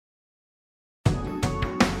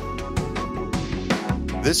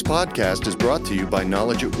This podcast is brought to you by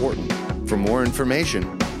Knowledge at Wharton. For more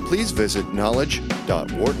information, please visit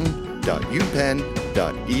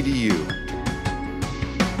knowledge.wharton.upenn.edu.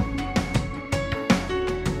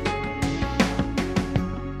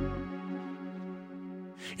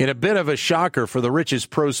 In a bit of a shocker for the richest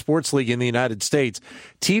pro sports league in the United States,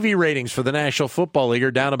 TV ratings for the National Football League are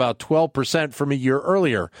down about 12% from a year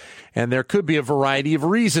earlier. And there could be a variety of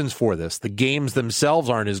reasons for this. The games themselves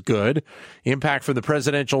aren't as good. Impact from the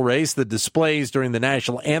presidential race, the displays during the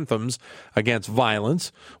national anthems against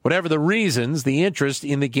violence. Whatever the reasons, the interest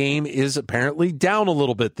in the game is apparently down a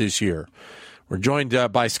little bit this year. We're joined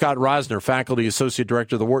by Scott Rosner, Faculty Associate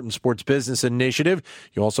Director of the Wharton Sports Business Initiative.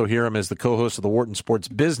 You also hear him as the co-host of the Wharton Sports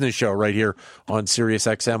Business Show right here on Sirius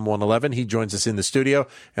XM 111. He joins us in the studio.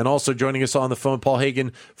 And also joining us on the phone, Paul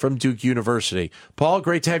Hagen from Duke University. Paul,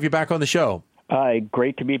 great to have you back on the show.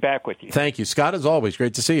 Great to be back with you. Thank you. Scott, as always,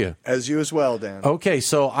 great to see you. As you as well, Dan. Okay,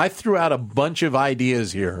 so I threw out a bunch of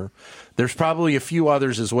ideas here. There's probably a few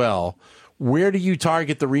others as well. Where do you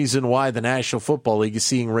target the reason why the National Football League is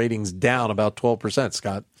seeing ratings down about 12%,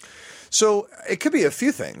 Scott? So it could be a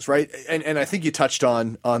few things, right? And I think you touched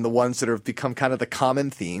on the ones that have become kind of the common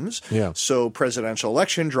themes. Yeah. So presidential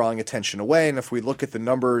election drawing attention away. And if we look at the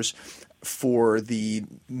numbers for the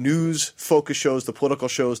news focus shows, the political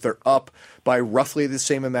shows, they're up by roughly the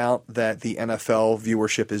same amount that the NFL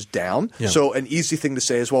viewership is down. Yeah. So an easy thing to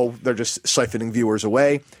say is, well, they're just siphoning viewers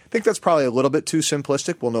away. I think that's probably a little bit too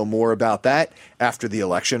simplistic. We'll know more about that after the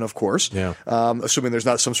election, of course, yeah. Assuming there's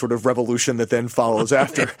not some sort of revolution that then follows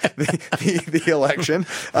after the election.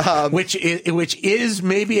 Which is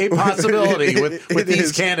maybe a possibility with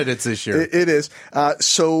these candidates this year. It is.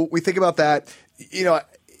 So we think about that. You know,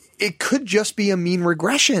 it could just be a mean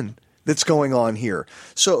regression that's going on here.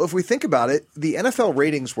 So if we think about it, the NFL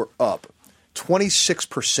ratings were up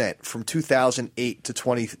 26% from 2008 to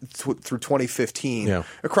through 2015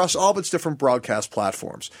 across all of its different broadcast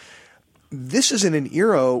platforms. This is in an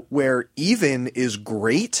era where even is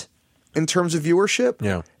great in terms of viewership.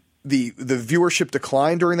 Yeah. The viewership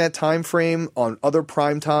decline during that time frame on other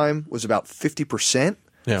prime time was about 50%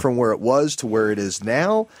 from where it was to where it is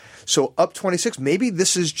now. So up 26, maybe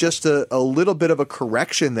this is just a little bit of a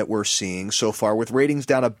correction that we're seeing so far with ratings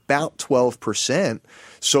down about 12%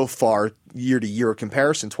 so far year-to-year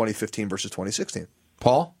comparison, 2015 versus 2016.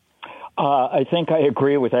 Paul? I think I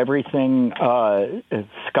agree with everything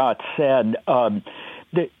Scott said.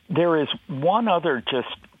 There is one other just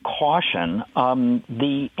caution.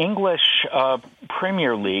 The English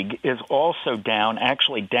Premier League is also down,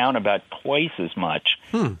 actually down about twice as much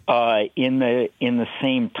in the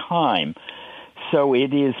same time. So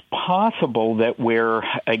it is possible that we're,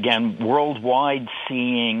 again, worldwide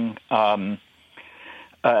seeing a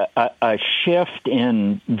shift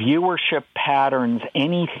in viewership patterns.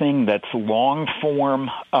 Anything that's long-form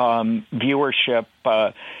viewership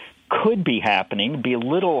could be happening. It'd be a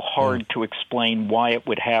little hard to explain why it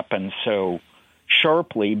would happen so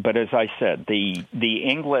sharply, but as I said, the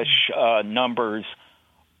English numbers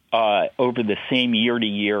over the same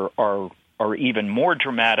year-to-year are even more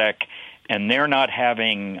dramatic, and they're not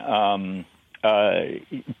having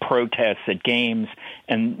protests at games,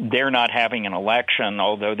 and they're not having an election,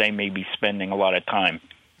 although they may be spending a lot of time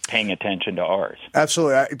paying attention to ours.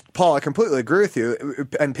 Absolutely. Paul, I completely agree with you.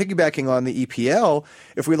 And piggybacking on the EPL,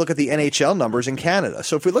 if we look at the NHL numbers in Canada.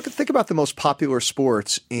 So if we think about the most popular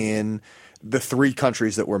sports in the three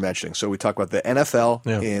countries that we're mentioning. So we talk about the NFL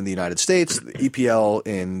in the United States, the EPL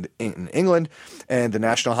in England, and the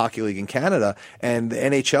National Hockey League in Canada. And the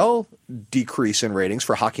NHL decrease in ratings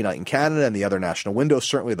for Hockey Night in Canada and the other national windows.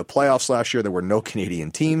 Certainly the playoffs last year, there were no Canadian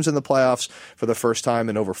teams in the playoffs for the first time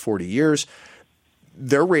in over 40 years.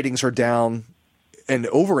 Their ratings are down and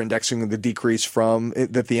over-indexing the decrease from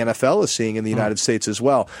that the NFL is seeing in the United States as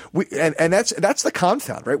well. And that's the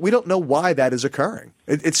confound, right? We don't know why that is occurring.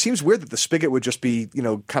 It seems weird that the spigot would just be,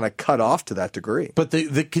 kind of cut off to that degree. But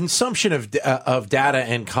the consumption of data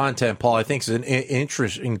and content, Paul, I think is an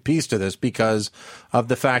interesting piece to this because of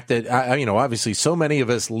the fact that, obviously so many of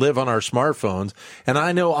us live on our smartphones. And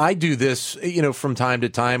I know I do this, from time to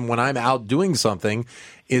time when I'm out doing something,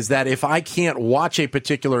 is that if I can't watch a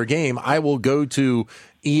particular game, I will go to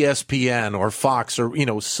ESPN or Fox or,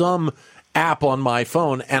 some app on my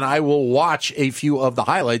phone, and I will watch a few of the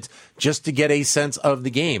highlights just to get a sense of the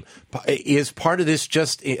game. Is part of this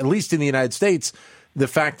just, at least in the United States, the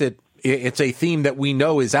fact that it's a theme that we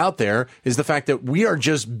know is out there, is the fact that we are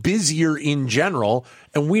just busier in general,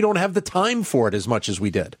 and we don't have the time for it as much as we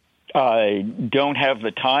did? Don't have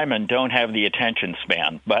the time and don't have the attention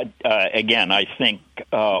span. But again, I think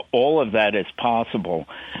all of that is possible.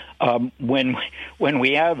 when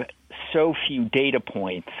we have so few data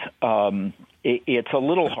points, it's a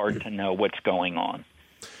little hard to know what's going on.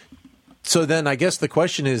 So then I guess the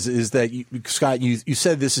question is that, Scott, you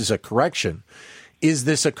said this is a correction. Is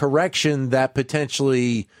this a correction that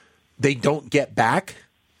potentially they don't get back?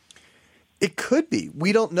 It could be.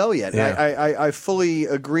 We don't know yet. Yeah. I fully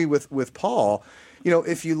agree with Paul.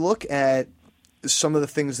 If you look at some of the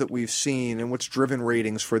things that we've seen and what's driven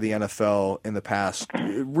ratings for the NFL in the past,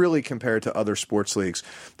 really compared to other sports leagues,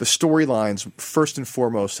 the storylines, first and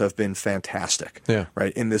foremost, have been fantastic. Yeah.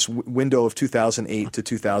 Right? In this window of 2008 to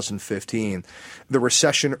 2015, the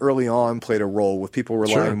recession early on played a role with people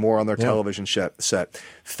relying more on their television set.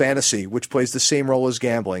 Fantasy, which plays the same role as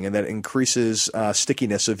gambling, and that increases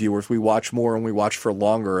stickiness of viewers. We watch more and we watch for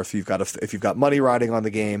longer if you've got money riding on the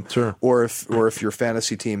game, or if your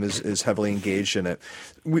fantasy team is heavily engaged in it.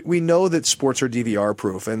 We know that sports are DVR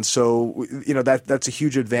proof, and so that's a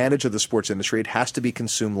huge advantage of the sports industry. It has to be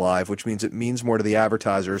consumed live, which means it means more to the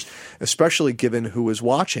advertisers, especially given who is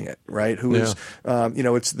watching it, right? Who is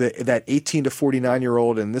it's that 18 to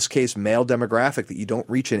 49-year-old, in this case male demographic, that you don't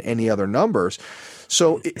reach in any other numbers.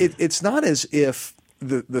 So it's not as if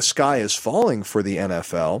the sky is falling for the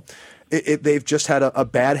NFL. They've just had a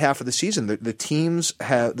bad half of the season. The teams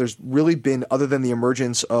there's really been, other than the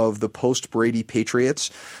emergence of the post-Brady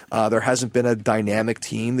Patriots, there hasn't been a dynamic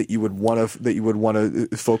team that you would want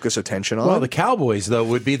to focus attention on. Well, the Cowboys though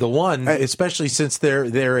would be the one, especially since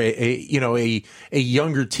they're a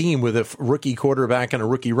younger team with a rookie quarterback and a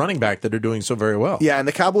rookie running back that are doing so very well. Yeah, and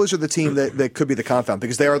the Cowboys are the team that could be the confound,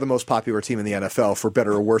 because they are the most popular team in the NFL, for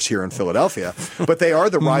better or worse, here in Philadelphia. But they are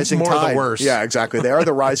the rising more tide. The worse. Yeah, exactly. They are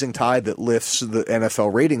the rising tide that lifts the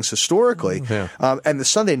NFL ratings historically. Yeah. And the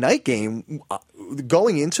Sunday night game,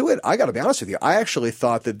 going into it, I got to be honest with you, I actually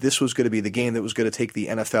thought that this was going to be the game that was going to take the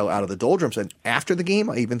NFL out of the doldrums. And after the game,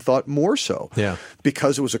 I even thought more so. Yeah.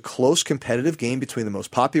 Because it was a close, competitive game between the most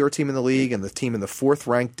popular team in the league and the team in the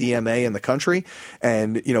fourth-ranked DMA in the country,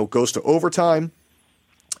 and goes to overtime.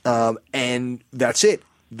 And that's it.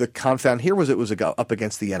 The confound here was it was up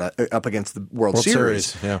against the World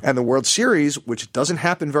Series. Yeah. And the World Series, which doesn't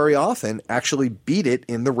happen very often, actually beat it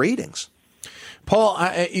in the ratings. Paul,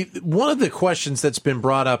 one of the questions that's been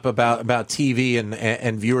brought up about TV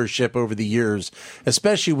and viewership over the years,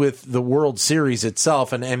 especially with the World Series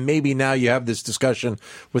itself, and maybe now you have this discussion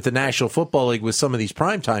with the National Football League with some of these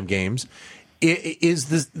primetime games,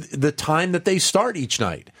 is the time that they start each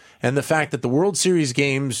night, and the fact that the World Series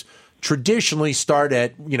games traditionally start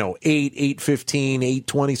at 8, 8:15,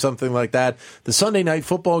 8:20, something like that. The Sunday night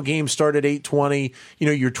football games start at 8:20.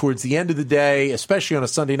 You're towards the end of the day, especially on a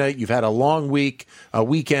Sunday night. You've had a long week, a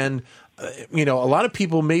weekend. A lot of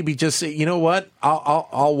people maybe just say, you know what,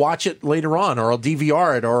 I'll watch it later on, or I'll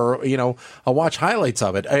DVR it, or I'll watch highlights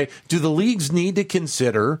of it. Do the leagues need to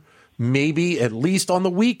consider maybe at least on the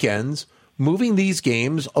weekends moving these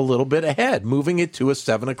games a little bit ahead, moving it to a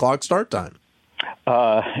 7:00 start time?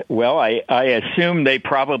 Well, I assume they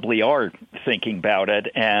probably are thinking about it,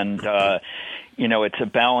 and it's a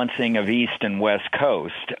balancing of East and West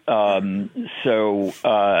Coast. So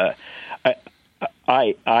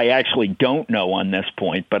I actually don't know on this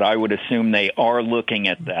point, but I would assume they are looking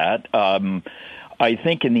at that. I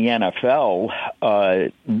think in the NFL,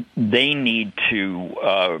 they need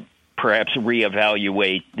to perhaps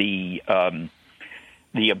reevaluate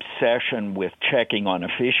the obsession with checking on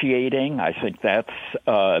officiating. I think that's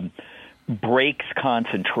breaks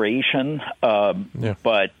concentration.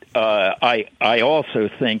 But I also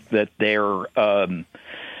think that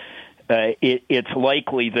it's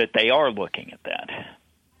likely that they are looking at that.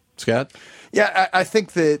 Scott? Yeah, I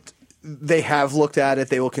think that they have looked at it.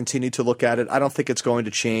 They will continue to look at it. I don't think it's going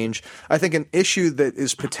to change. I think an issue that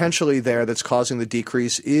is potentially there that's causing the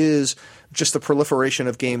decrease is just the proliferation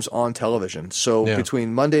of games on television. So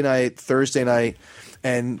between Monday night, Thursday night,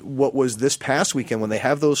 and what was this past weekend when they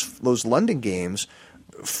have those London games,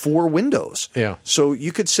 4 windows. Yeah. So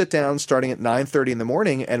you could sit down starting at 9:30 in the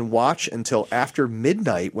morning and watch until after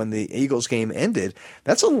midnight when the Eagles game ended.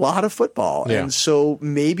 That's a lot of football. Yeah. And so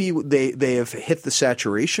maybe they have hit the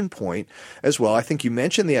saturation point as well. I think you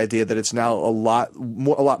mentioned the idea that it's now a lot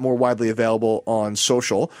more widely available on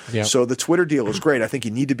social. Yeah. So the Twitter deal is great. I think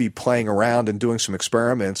you need to be playing around and doing some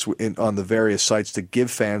experiments on the various sites to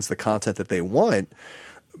give fans the content that they want.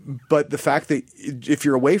 But the fact that if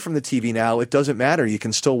you're away from the TV now, it doesn't matter. You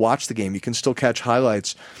can still watch the game. You can still catch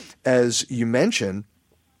highlights, as you mentioned,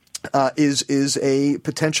 is a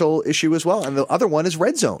potential issue as well. And the other one is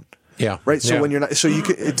Red Zone. Yeah. Right. So when you're not, so you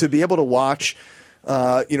could, to be able to watch,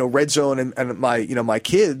 Red Zone, and my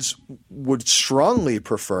kids would strongly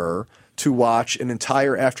prefer to watch an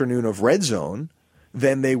entire afternoon of Red Zone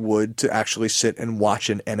than they would to actually sit and watch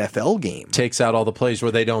an NFL game. Takes out all the plays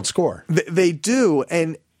where they don't score. They do,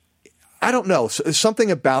 and I don't know.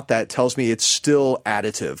 Something about that tells me it's still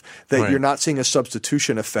additive, that you're not seeing a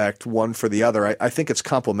substitution effect one for the other. I think it's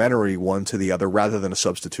complementary one to the other rather than a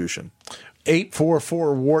substitution.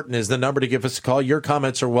 844-WHARTON is the number to give us a call. Your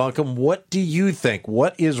comments are welcome. What do you think?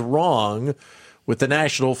 What is wrong with the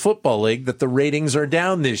National Football League that the ratings are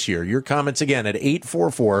down this year? Your comments again at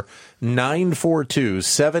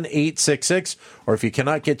 844-942-7866. Or if you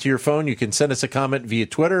cannot get to your phone, you can send us a comment via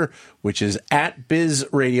Twitter, which is at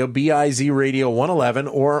BizRadio, B-I-Z Radio 111,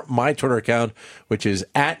 or my Twitter account, which is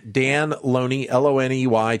at Dan Loney,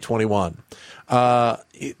 Loney 21.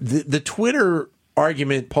 The Twitter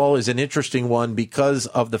argument, Paul, is an interesting one because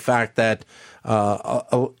of the fact that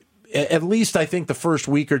at least I think the first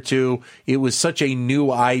week or two, it was such a new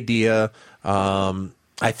idea.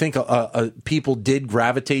 I think people did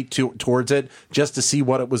gravitate towards it just to see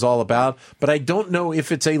what it was all about. But I don't know if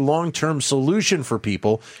it's a long-term solution for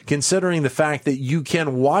people, considering the fact that you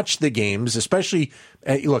can watch the games, especially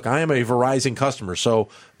look, I am a Verizon customer, so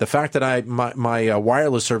the fact that my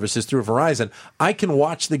wireless service is through Verizon, I can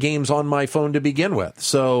watch the games on my phone to begin with.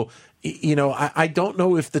 So, you know, I don't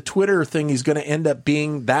know if the Twitter thing is going to end up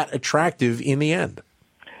being that attractive in the end.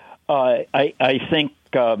 I think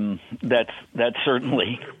that's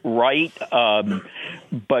certainly right.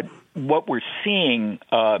 But what we're seeing,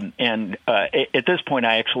 and at this point,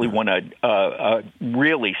 I actually want to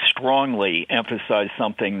really strongly emphasize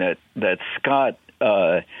something that Scott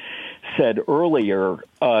said earlier.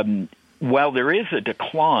 While there is a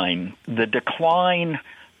decline, the decline,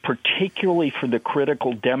 particularly for the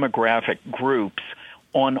critical demographic groups,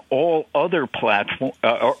 on all other platform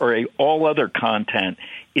or all other content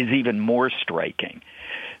is even more striking.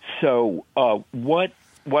 So what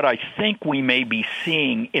I think we may be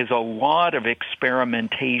seeing is a lot of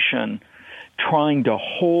experimentation trying to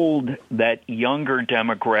hold that younger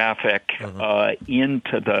demographic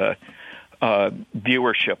into the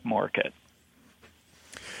viewership market.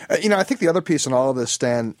 You know, I think the other piece in all of this,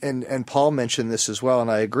 Stan, and Paul mentioned this as well,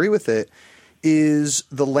 and I agree with it, is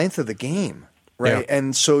the length of the game, right? Yeah.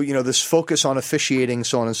 And so, you know, this focus on officiating,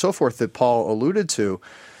 so on and so forth that Paul alluded to.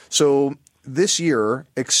 So this year,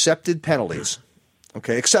 accepted penalties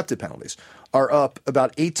are up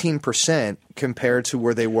about 18% compared to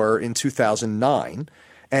where they were in 2009.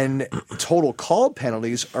 And total called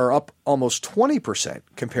penalties are up almost 20%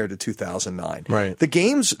 compared to 2009. Right. The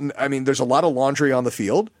games, I mean, there's a lot of laundry on the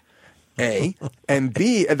field, A, and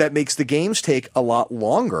B, that makes the games take a lot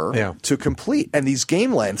longer to complete. And these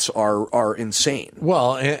game lengths are insane.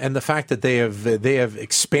 Well, and the fact that they have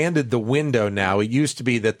expanded the window now. It used to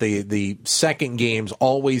be that the second games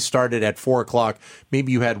always started at 4:00.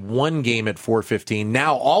 Maybe you had one game at 4:15.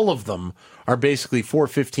 Now all of them are basically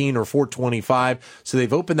 4:15 or 4:25. So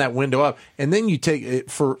they've opened that window up. And then you take it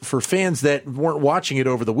for fans that weren't watching it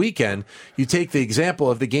over the weekend, you take the example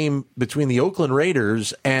of the game between the Oakland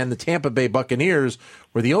Raiders and the Tampa Bay Buccaneers,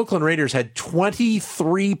 where the Oakland Raiders had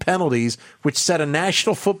 23 penalties, which set a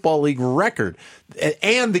National Football League record.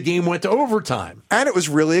 And the game went to overtime. And it was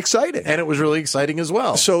really exciting. And it was really exciting as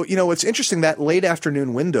well. So, you know, what's interesting, that late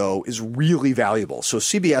afternoon window is really valuable. So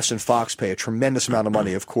CBS and Fox pay a tremendous amount of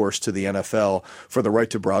money, of course, to the NFL for the right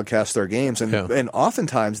to broadcast their games. And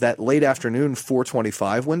oftentimes that late afternoon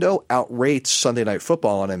 4:25 window outrates Sunday Night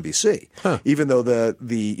Football on NBC, even though the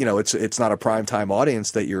you know, it's not a primetime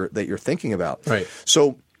audience that you're thinking about. Right. So,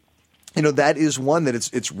 you know, that is one that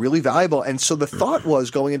it's really valuable. And so the thought was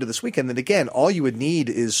going into this weekend that, again, all you would need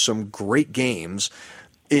is some great games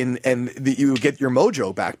and you get your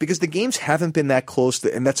mojo back, because the games haven't been that close,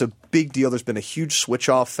 and that's a big deal. There's been a huge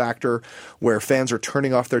switch-off factor where fans are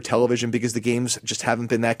turning off their television because the games just haven't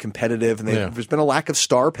been that competitive, and there's been a lack of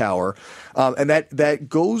star power. And that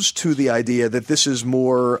goes to the idea that this is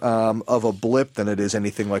more of a blip than it is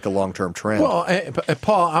anything like a long-term trend. Well,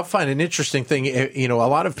 Paul, I find an interesting thing. You know, a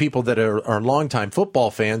lot of people that are longtime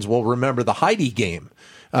football fans will remember the Heidi game.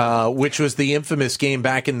 Which was the infamous game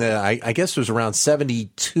back in the, I guess it was around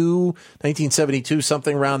 1972,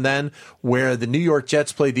 something around then, where the New York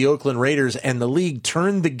Jets played the Oakland Raiders and the league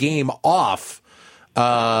turned the game off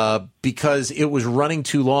because it was running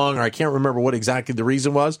too long, or I can't remember what exactly the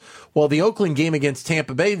reason was. Well, the Oakland game against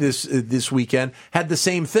Tampa Bay this weekend had the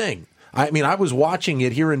same thing. I mean, I was watching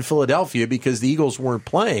it here in Philadelphia because the Eagles weren't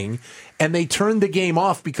playing, and they turned the game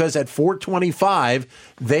off because at 4:25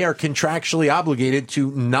 they are contractually obligated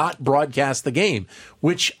to not broadcast the game,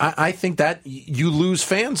 which I think that you lose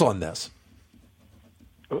fans on this.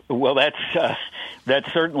 Well, that's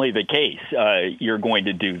certainly the case. You're going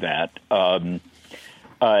to do that.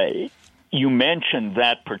 You mentioned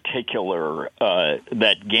that particular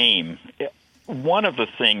that game. One of the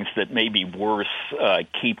things that may be worth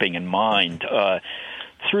keeping in mind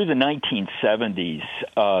through the 1970s,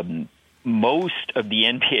 most of the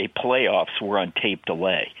NBA playoffs were on tape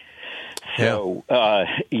delay. So,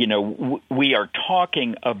 we are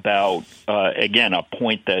talking about, again, a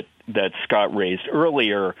point that Scott raised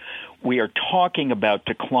earlier. We are talking about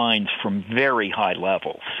declines from very high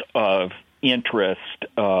levels of interest.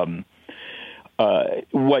 What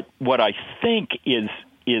I think is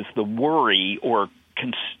the worry or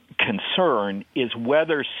concern is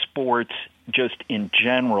whether sports just in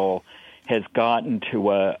general has gotten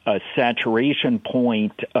to a saturation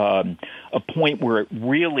point, a point where it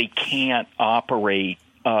really can't operate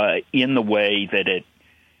in the way that it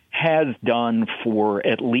has done for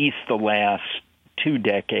at least the last 2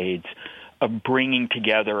 decades of bringing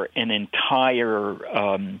together an entire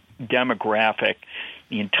demographic,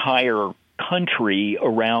 the entire country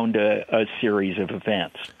around a series of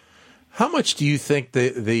events. How much do you think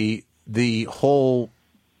the whole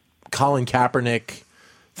Colin Kaepernick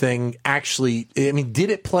thing actually, I mean, did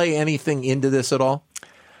it play anything into this at all?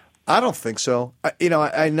 I don't think so.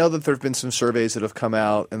 I know that there have been some surveys that have come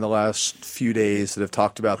out in the last few days that have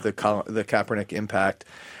talked about the Kaepernick impact.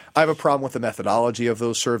 I have a problem with the methodology of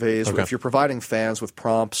those surveys. Okay. If you're providing fans with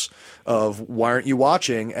prompts of why aren't you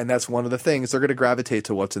watching, and that's one of the things, they're going to gravitate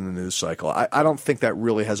to what's in the news cycle. I don't think that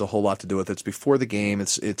really has a whole lot to do with it. It's before the game.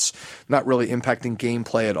 It's not really impacting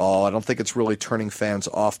gameplay at all. I don't think it's really turning fans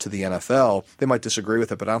off to the NFL. They might disagree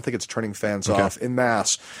with it, but I don't think it's turning fans off en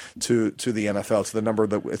masse to the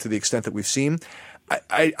NFL to the extent that we've seen.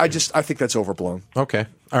 I think that's overblown. Okay.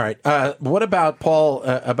 All right. What about, Paul,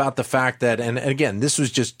 about the fact that, and again, this was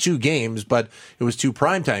just 2 games, but it was 2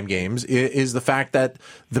 primetime games, is the fact that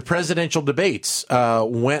the presidential debates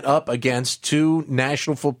went up against 2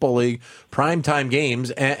 National Football League primetime games,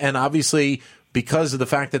 and obviously, because of the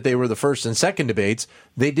fact that they were the first and second debates,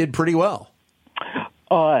 they did pretty well.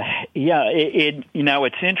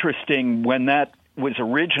 It's interesting when that was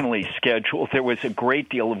originally scheduled, there was a great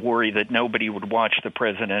deal of worry that nobody would watch the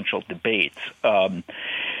presidential debates.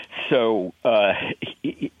 So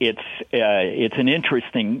it's an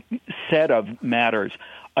interesting set of matters.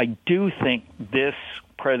 I do think this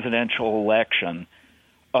presidential election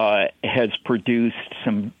has produced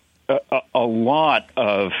a lot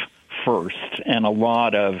of firsts and a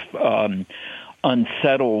lot of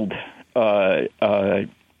unsettled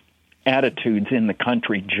attitudes in the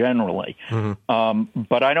country generally. Mm-hmm.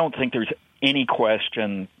 But I don't think there's any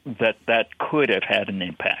question that could have had an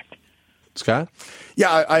impact. Scott? Yeah,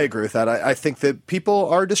 I agree with that. I think that people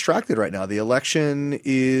are distracted right now. The election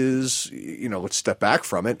is, let's step back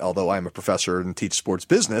from it, although I'm a professor and teach sports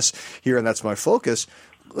business here, and that's my focus.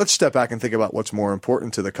 Let's step back and think about what's more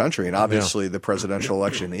important to the country. And obviously the presidential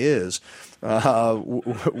election is,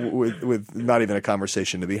 with not even a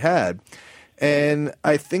conversation to be had. And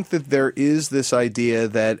I think that there is this idea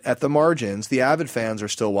that at the margins, the avid fans are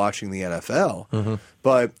still watching the NFL, mm-hmm.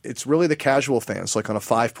 but it's really the casual fans, like on a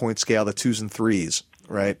 5-point scale, the 2s and 3s,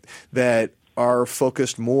 right, that are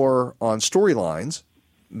focused more on storylines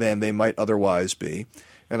than they might otherwise be.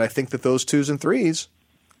 And I think that those 2s and 3s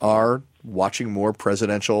are watching more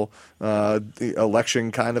presidential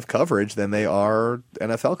election kind of coverage than they are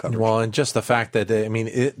NFL coverage. Well, and just the fact that,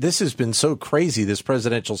 this has been so crazy, this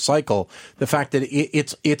presidential cycle, the fact that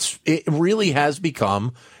it really has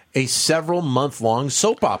become a several-month-long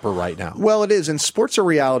soap opera right now. Well, it is, and sports are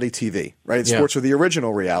reality TV, right? Sports are the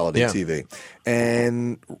original reality TV.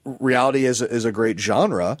 And reality is a great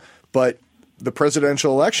genre, but the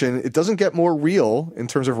presidential election, it doesn't get more real in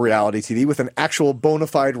terms of reality TV with an actual bona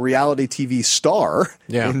fide reality TV star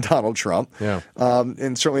in Donald Trump,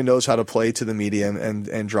 and certainly knows how to play to the media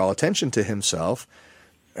and draw attention to himself,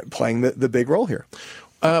 playing the big role here.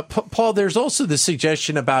 Paul, there's also the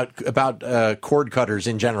suggestion about cord cutters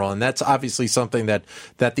in general, and that's obviously something that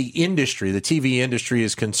the industry, the TV industry,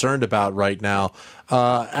 is concerned about right now.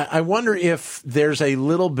 I wonder if there's a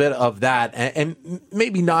little bit of that, and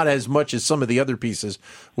maybe not as much as some of the other pieces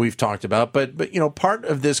we've talked about, but part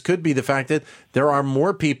of this could be the fact that there are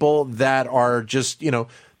more people that are just,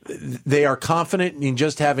 they are confident in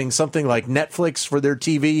just having something like Netflix for their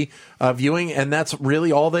TV viewing, and that's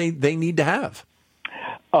really all they need to have.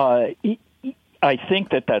 I think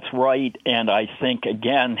that's right, and I think,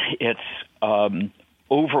 again, it's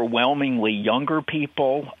overwhelmingly younger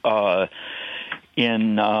people.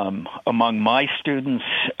 Among my students,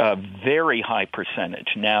 a very high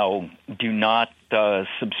percentage now do not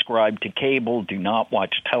subscribe to cable, do not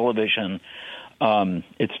watch television.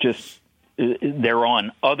 It's just they're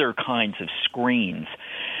on other kinds of screens.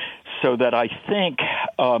 So that I think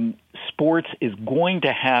sports is going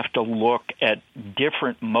to have to look at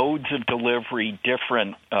different modes of delivery,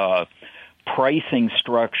 different pricing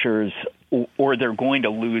structures, or they're going to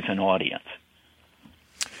lose an audience.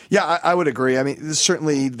 Yeah, I would agree. I mean,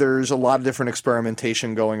 certainly there's a lot of different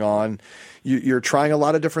experimentation going on. You're trying a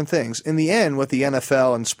lot of different things. In the end, what the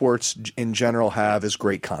NFL and sports in general have is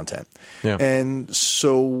great content. Yeah. And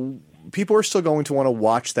so people are still going to want to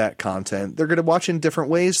watch that content. They're going to watch in different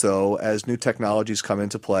ways, though, as new technologies come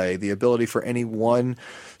into play. The ability for any one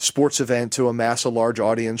sports event to amass a large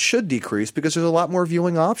audience should decrease because there's a lot more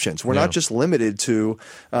viewing options. We're not just limited to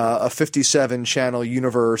a 57-channel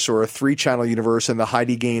universe or a 3-channel universe in the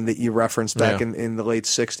Heidi game that you referenced back in the late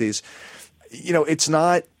 60s. You know, it's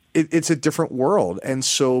not – it's a different world. And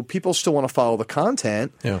so people still want to follow the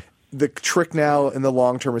content. Yeah. The trick now in the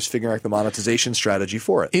long term is figuring out the monetization strategy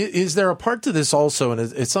for it. Is there a part to this also, and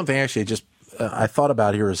it's something actually just I thought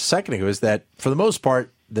about here a second ago, is that for the most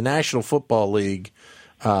part, the National Football League,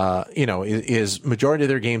 is majority of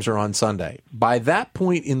their games are on Sunday. By that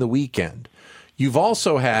point in the weekend, you've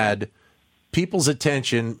also had people's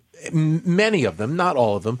attention, many of them, not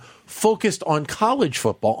all of them, focused on college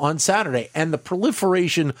football on Saturday, and the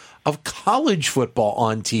proliferation of college football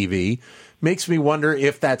on TV makes me wonder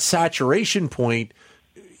if that saturation point,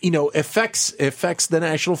 affects the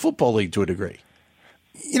National Football League to a degree.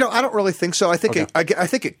 I don't really think so. I think I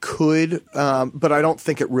think it could, but I don't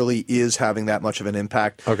think it really is having that much of an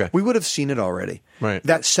impact. Okay, we would have seen it already. Right,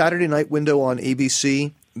 that Saturday night window on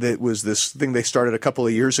ABC. That was this thing they started a couple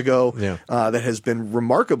of years ago that has been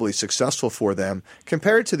remarkably successful for them.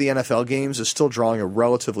 Compared to the NFL games, is still drawing a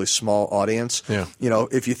relatively small audience. Yeah.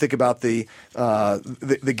 If you think about the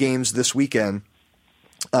games this weekend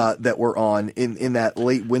that were on in that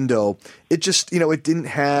late window, it just it didn't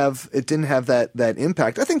have that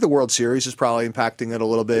impact. I think the World Series is probably impacting it a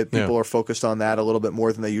little bit. People are focused on that a little bit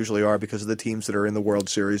more than they usually are because of the teams that are in the World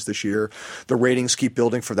Series this year. The ratings keep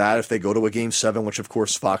building for that. If they go to a Game 7, which of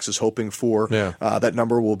course Fox is hoping for, that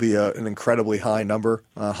number will be an incredibly high number,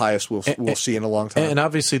 highest we'll see in a long time. And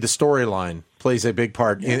obviously the storyline plays a big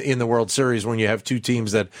part in the World Series when you have two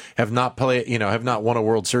teams that have not have not won a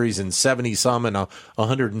World Series in 70 some and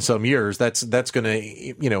 100 and some years. That's going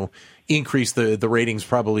to increase the ratings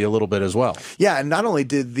probably a little bit as well. Yeah, and not only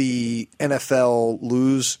did the NFL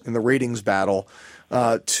lose in the ratings battle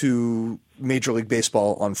to Major League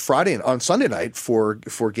Baseball on Sunday night for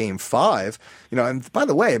Game 5, and by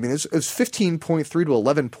the way, I mean it was 15.3 to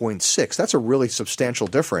 11.6. That's a really substantial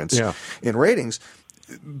difference in ratings.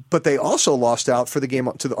 But they also lost out for the game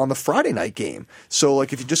on the Friday night game. So,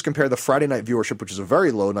 if you just compare the Friday night viewership, which is a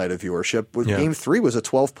very low night of viewership, with Game 3 was a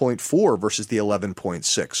 12.4 versus the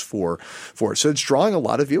 11.6 for it. So it's drawing a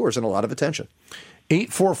lot of viewers and a lot of attention.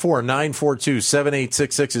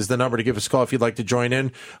 844-942-7866 is the number to give us a call if you'd like to join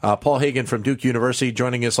in. Paul Hagen from Duke University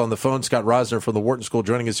joining us on the phone. Scott Rosner from the Wharton School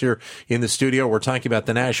joining us here in the studio. We're talking about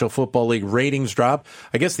the National Football League ratings drop.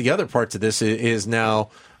 I guess the other part to this is now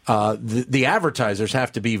the advertisers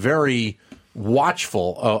have to be very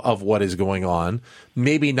watchful of what is going on,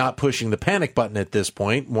 maybe not pushing the panic button at this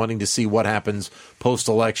point, wanting to see what happens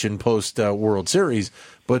post-election, post-World Series.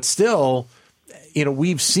 But still,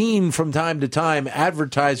 we've seen from time to time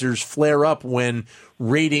advertisers flare up when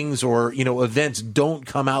ratings or, events don't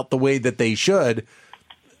come out the way that they should.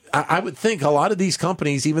 I would think a lot of these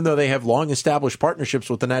companies, even though they have long-established partnerships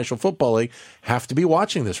with the National Football League, have to be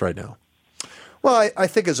watching this right now. Well, I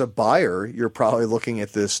think as a buyer, you're probably looking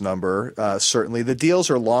at this number. Certainly, the deals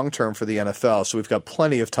are long-term for the NFL, so we've got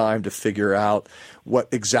plenty of time to figure out what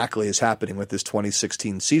exactly is happening with this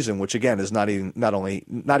 2016 season, which again is not even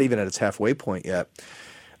at its halfway point yet.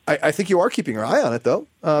 I think you are keeping your eye on it, though,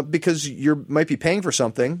 because you might be paying for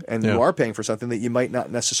something, and you are paying for something that you might not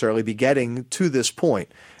necessarily be getting to this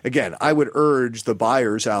point. Again, I would urge the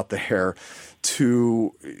buyers out there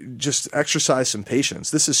to just exercise some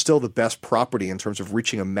patience. This is still the best property in terms of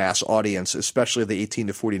reaching a mass audience, especially the 18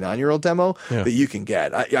 to 49-year-old demo that you can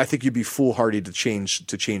get. I think you'd be foolhardy to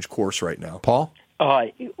change course right now. Paul?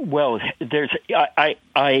 Well, there's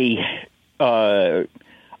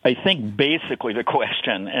I think basically the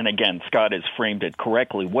question, and again, Scott has framed it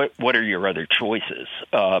correctly, what are your other choices?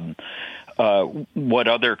 What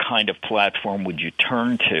other kind of platform would you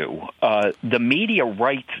turn to? The media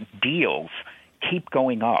rights deals keep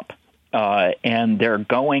going up, and they're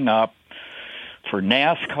going up for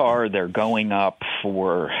NASCAR, they're going up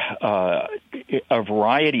for a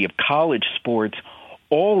variety of college sports,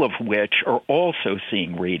 all of which are also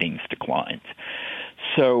seeing ratings declines.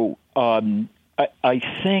 So I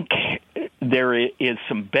think there is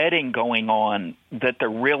some betting going on that there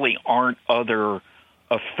really aren't other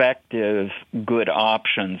effective, good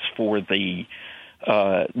options for the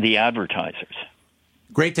advertisers.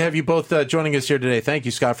 Great to have you both joining us here today. Thank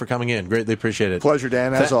you, Scott, for coming in. Greatly appreciate it. Pleasure,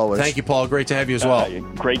 Dan, as always. Thank you, Paul. Great to have you as well.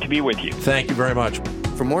 Great to be with you. Thank you very much.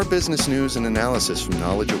 For more business news and analysis from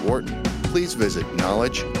Knowledge at Wharton, please visit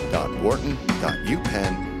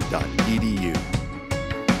knowledge.wharton.upenn.edu.